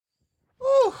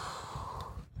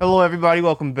Hello, everybody.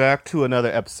 Welcome back to another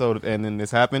episode of And Then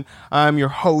This Happened. I'm your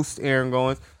host, Aaron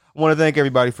Goins. I want to thank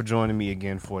everybody for joining me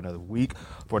again for another week,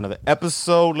 for another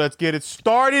episode. Let's get it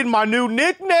started. My new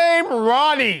nickname,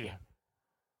 Ronnie.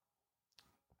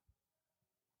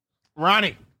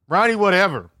 Ronnie,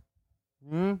 whatever.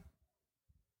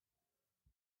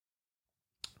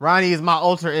 Ronnie is my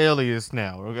alter alias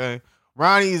now, okay?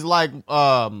 Ronnie is like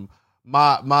my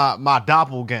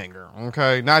doppelganger,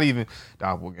 okay? Not even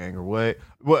doppelganger, what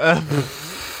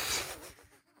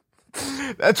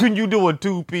that's when you doing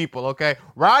two people, okay?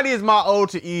 Ronnie is my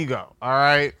alter ego, all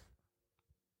right?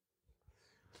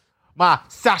 My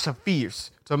Sasha Fierce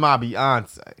to my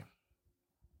Beyonce.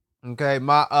 Okay,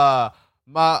 my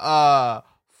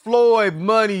Floyd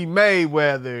Money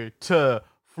Mayweather to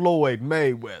Floyd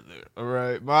Mayweather. All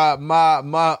right.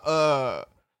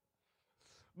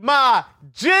 My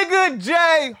Jigga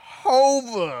J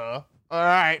Hova. All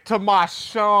right, to my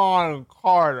Sean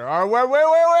Carter. All right, wait.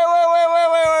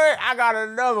 I got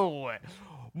another one.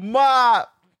 My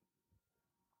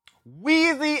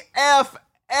Weezy F.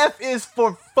 F is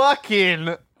for fucking.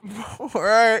 All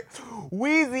right.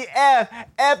 Weezy F.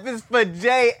 F is for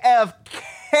JFK.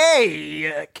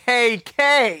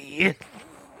 KK.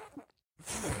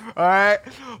 All right.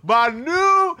 My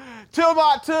new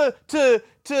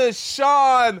to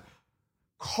Sean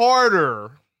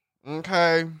Carter.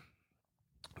 Okay.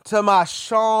 To my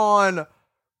Sean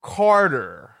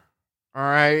Carter. All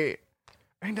right.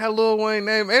 Ain't that Lil Wayne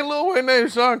name? Ain't Lil Wayne name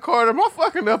Sean Carter? Am I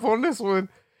fucking up on this one?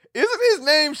 Isn't his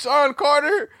name Sean Carter?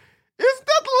 Isn't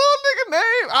that the little nigga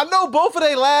name? I know both of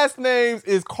their last names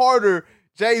is Carter,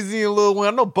 Jay-Z and Lil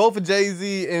Wayne. I know both of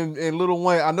Jay-Z and Lil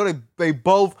Wayne. I know they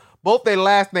both their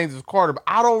last names is Carter, but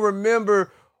I don't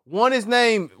remember. One is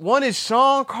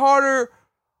Sean Carter.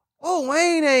 Oh,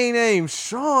 Wayne ain't named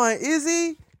Sean, is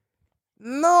he?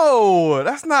 No,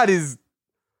 that's not his.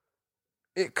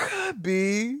 It could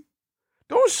be.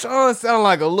 Don't Sean sound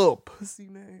like a little pussy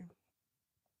name?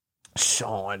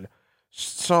 Sean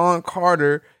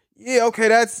Carter. Yeah, okay,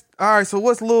 that's all right. So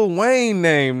what's Lil Wayne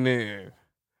name then?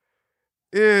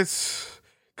 It's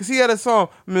because he had a song,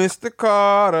 Mr.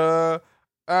 Carter.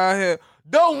 I had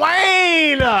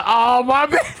Dwayne. Oh my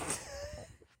bad.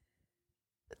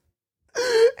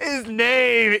 His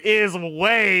name is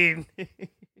Wayne.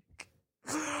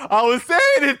 I was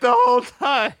saying it the whole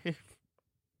time.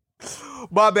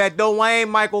 My bad. Dwayne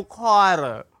Michael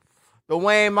Carter.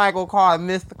 Dwayne Michael Carter.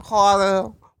 Mr. Carter,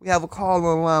 we have a call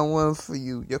on line one for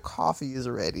you. Your coffee is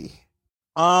ready.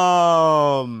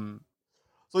 So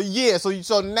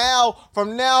now,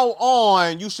 from now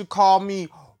on, you should call me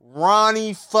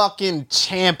Ronnie fucking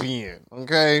Champion,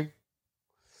 okay?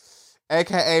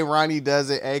 AKA Ronnie does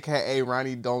it, AKA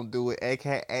Ronnie don't do it,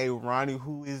 AKA Ronnie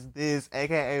who is this,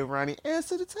 AKA Ronnie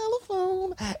answer the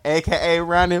telephone, AKA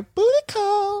Ronnie booty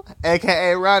call,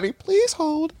 AKA Ronnie please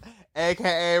hold,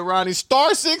 AKA Ronnie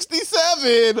star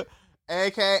 67,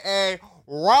 AKA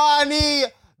Ronnie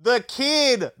the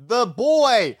kid, the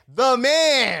boy, the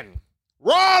man,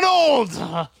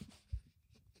 Ronald!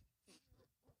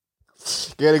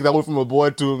 Yeah, I went from a boy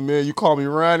to a man. You call me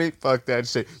Ronnie? Fuck that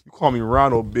shit. You call me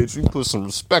Ronald, bitch. You put some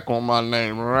respect on my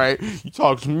name, alright? You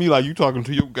talk to me like you talking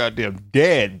to your goddamn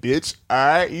dad, bitch.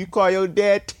 Alright? You call your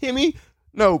dad Timmy?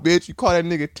 No, bitch. You call that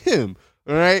nigga Tim.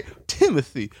 Alright?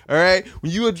 Timothy. Alright?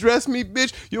 When you address me,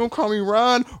 bitch, you don't call me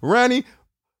Ron, Ronnie,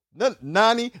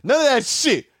 Nani, none of that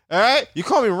shit. Alright? You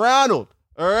call me Ronald.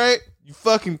 Alright? You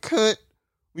fucking cunt.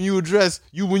 When you address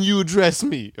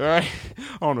me, all right?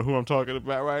 I don't know who I'm talking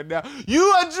about right now.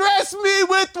 You address me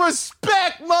with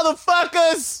respect,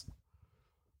 motherfuckers.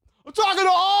 I'm talking to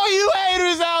all you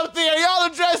haters out there. Y'all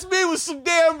address me with some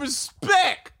damn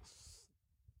respect.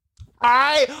 All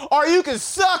right? Or you can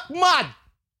suck my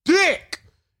dick,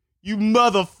 you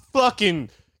motherfucking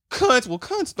cunts. Well,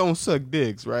 cunts don't suck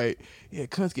dicks, right? Yeah,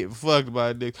 cunts get fucked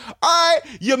by dicks. All right,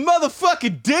 you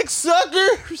motherfucking dick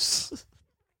suckers.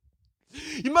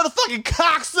 You motherfucking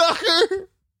cocksucker!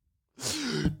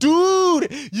 Dude,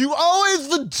 you always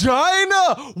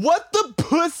vagina! What the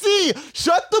pussy?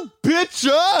 Shut the bitch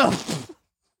up!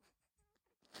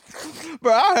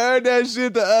 Bro, I heard that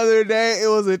shit the other day. It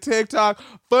was a TikTok.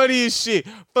 Funniest shit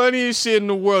in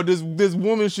the world. This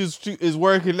woman she is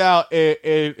working out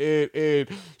and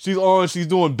she's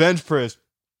doing bench press.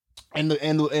 And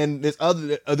this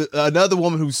another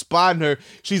woman who's spotting her,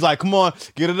 she's like, come on,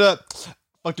 get it up.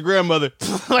 Fuck the grandmother.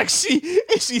 Like she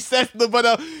sets the butt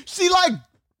up. She like,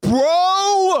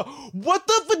 bro, what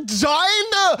the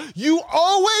vagina? You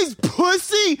always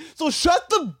pussy, so shut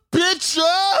the bitch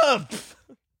up.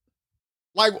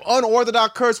 Like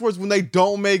unorthodox curse words when they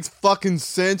don't make fucking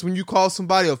sense. When you call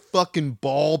somebody a fucking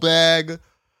ball bag.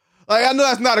 Like, I know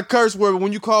that's not a curse word, but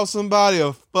when you call somebody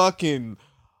a fucking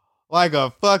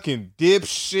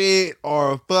dipshit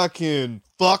or a fucking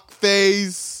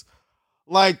fuckface,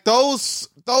 like those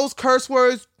curse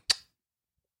words,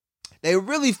 they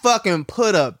really fucking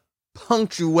put a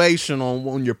punctuation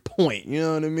on your point. You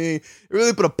know what I mean? It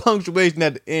really put a punctuation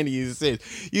at the end of your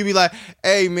sentence. You be like,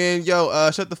 hey man,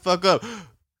 yo, shut the fuck up,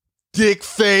 dick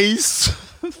face.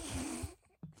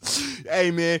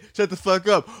 Hey man, shut the fuck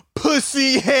up,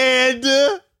 pussy head.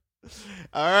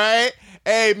 Alright?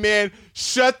 Hey man,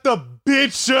 shut the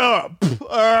bitch up.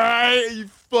 Alright, you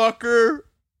fucker.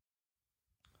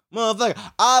 Motherfucker,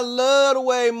 I love the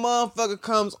way motherfucker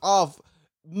comes off.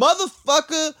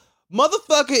 Motherfucker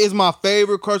is my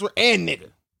favorite curse word, and nigga.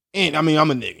 And I mean,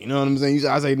 I'm a nigga, you know what I'm saying?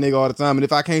 I say nigga all the time, and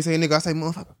if I can't say nigga, I say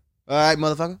motherfucker. Alright,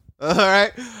 motherfucker.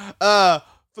 Alright?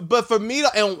 But for me,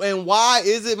 and why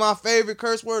is it my favorite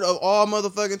curse word of all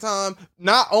motherfucking time?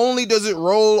 Not only does it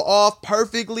roll off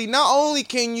perfectly, not only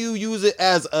can you use it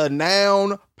as a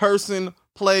noun, person,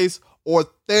 place, or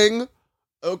thing,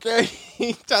 okay?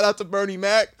 Shout out to Bernie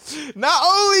Mac. Not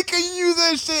only can you use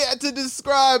that shit to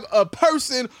describe a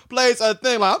person, place, or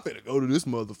thing, like, I'm finna go to this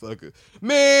motherfucker.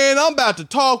 Man, I'm about to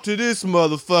talk to this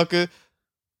motherfucker.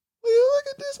 Will you look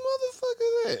at this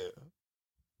motherfucker there?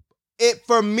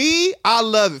 For me, I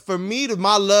love it. For me,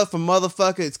 my love for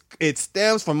motherfucker, it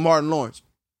stems from Martin Lawrence.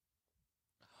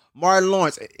 Martin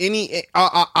Lawrence.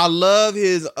 I love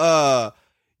his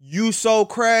You So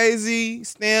Crazy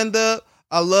stand-up.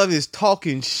 I love his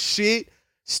talking shit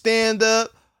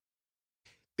stand-up.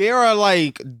 There are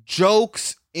like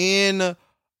jokes in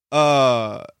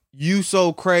You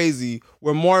So Crazy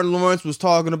where Martin Lawrence was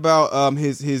talking about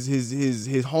his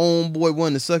homeboy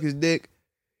wanting to suck his dick.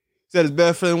 Said his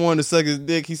best friend wanted to suck his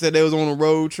dick. He said they was on a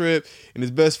road trip, and his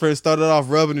best friend started off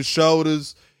rubbing his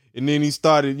shoulders, and then he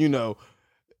started,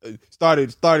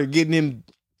 started giving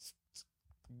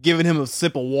him a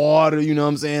sip of water. You know what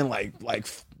I'm saying? Like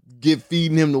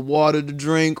feeding him the water to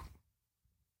drink.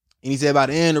 And he said by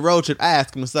the end of the road trip, I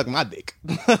asked him to suck my dick.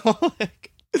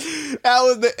 That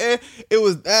was it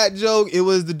was that joke. It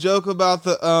was the joke about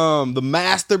the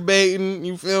masturbating.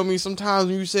 You feel me? Sometimes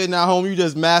when you sitting at home, you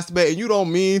just masturbate and you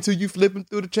don't mean to. You flipping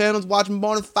through the channels, watching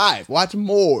Bonus 5, watching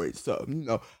more and stuff. You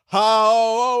know,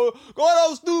 go ahead,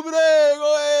 old stupid ass.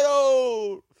 Go ahead,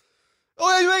 old. Go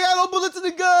ahead, you ain't got no bullets in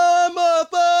the gun,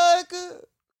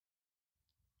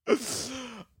 motherfucker.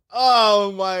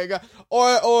 Oh my god.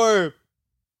 Or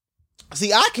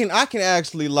see, I can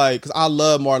actually like, cause I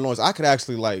love Martin Lawrence. I could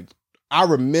actually like, I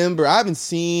remember I haven't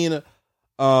seen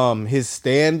his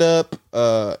stand up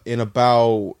in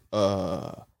about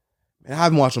I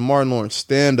haven't watched a Martin Lawrence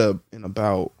stand up in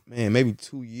about maybe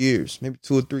 2 years, maybe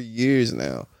 2 or 3 years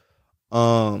now.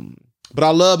 But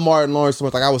I love Martin Lawrence so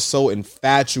much. Like I was so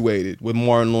infatuated with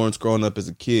Martin Lawrence growing up as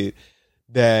a kid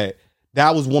that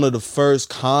was one of the first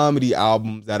comedy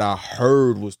albums that I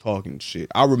heard was talking shit.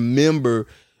 I remember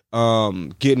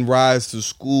getting rides to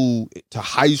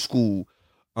high school,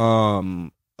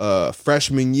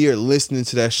 freshman year, listening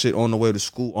to that shit on the way to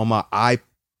school on my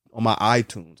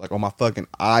iTunes, like on my fucking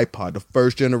iPod, the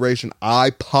first generation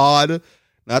iPod,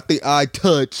 not the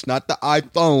iTouch, not the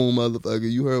iPhone, motherfucker.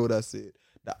 You heard what I said.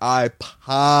 The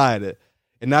iPod,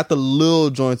 and not the little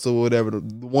joints or whatever, the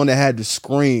one that had the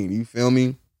screen. You feel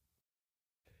me?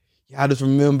 Yeah, I just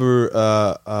remember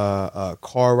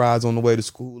car rides on the way to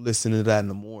school, listening to that in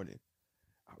the morning.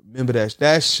 I remember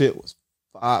that shit was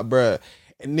fire, bruh.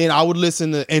 And then I would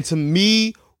listen to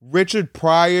me, Richard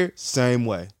Pryor, same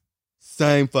way.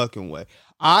 Same fucking way.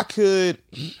 I could,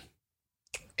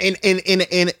 in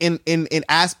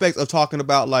aspects of talking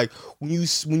about like when you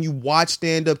watch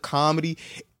stand-up comedy,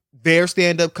 their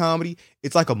stand-up comedy,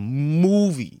 it's like a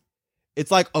movie.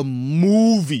 It's like a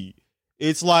movie.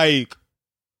 It's like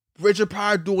Richard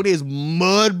Pryor doing his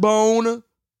Mudbone.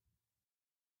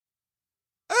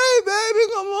 Hey, baby,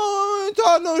 come on. Ain't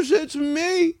talk no shit to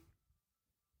me.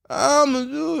 I'ma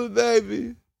do it,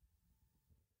 baby.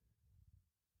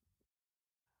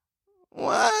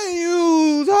 Why are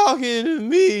you talking to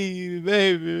me,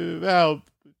 baby, about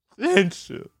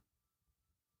potential?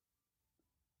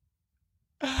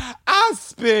 I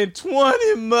spent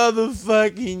 20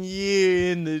 motherfucking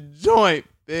years in the joint,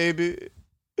 baby.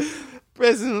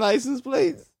 Present license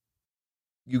plates.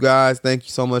 You guys, thank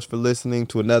you so much for listening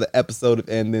to another episode of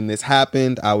And Then This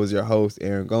Happened. I was your host,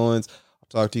 Aaron Goins. I'll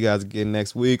talk to you guys again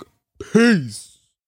next week. Peace.